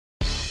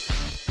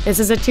This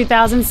is a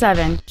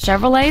 2007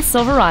 Chevrolet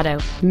Silverado,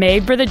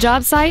 made for the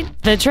job site,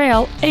 the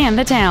trail, and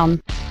the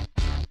town.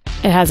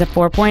 It has a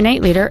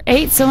 4.8-liter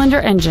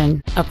 8-cylinder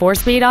engine, a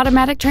 4-speed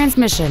automatic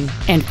transmission,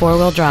 and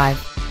 4-wheel drive.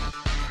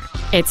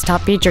 Its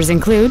top features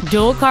include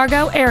dual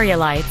cargo area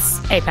lights,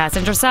 a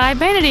passenger side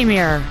vanity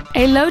mirror,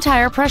 a low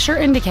tire pressure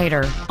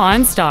indicator,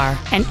 OnStar,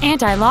 an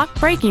anti-lock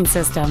braking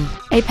system,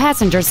 a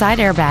passenger side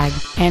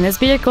airbag, and this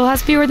vehicle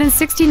has fewer than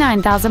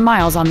 69,000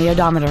 miles on the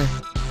odometer.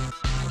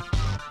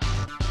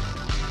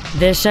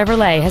 This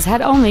Chevrolet has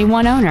had only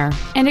one owner,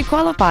 and it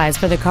qualifies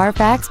for the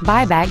Carfax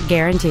buyback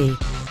guarantee.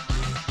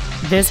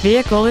 This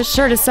vehicle is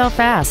sure to sell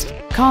fast.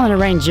 Call and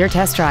arrange your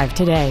test drive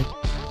today.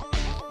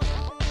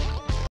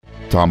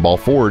 Tomball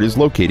Ford is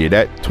located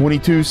at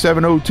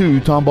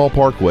 22702 Tomball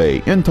Parkway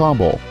in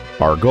Tomball.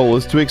 Our goal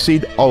is to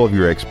exceed all of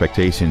your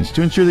expectations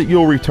to ensure that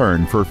you'll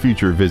return for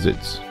future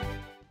visits.